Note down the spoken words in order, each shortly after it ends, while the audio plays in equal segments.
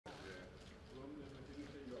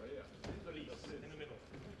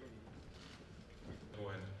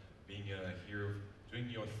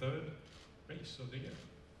days of the year.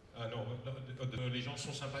 Ah non, les gens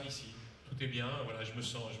sont sympas ici. Tout est bien. Voilà, je me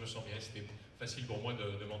sens bien. C'était facile pour moi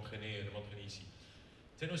de m'entraîner ici.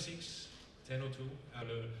 10:06, 10:02.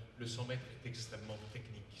 Le 100 mètres est extrêmement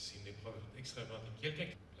technique. C'est une épreuve extrêmement technique.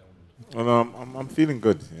 Quelqu'un Well, I'm feeling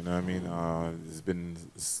good. You know what I mean?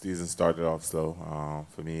 Season started off slow.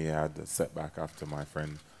 For me, I had a setback after my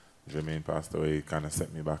friend Jermaine passed away. It kind of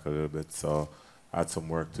set me back a little bit. So I had some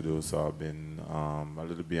work to do. So I've been a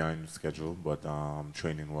little behind schedule, but I'm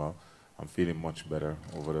training well. I'm feeling much better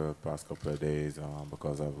over the past couple of days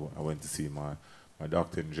because I went to see my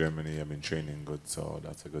doctor in Germany. I've been training good, so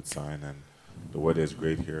that's a good sign. And the weather is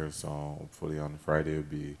great here, so hopefully on Friday it'll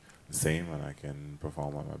be the same and I can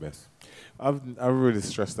perform at my best. I've really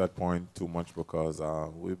stressed that point too much because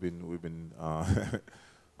we've been we've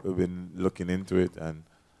been looking into it, and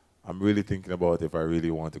I'm really thinking about if I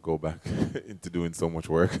really want to go back into doing so much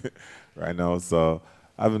work right now. So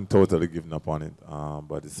I haven't totally given up on it,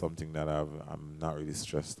 but it's something that I'm not really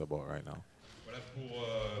stressed about right now. Voilà pour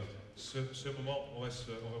ce moment, on va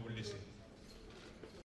vous le laisser.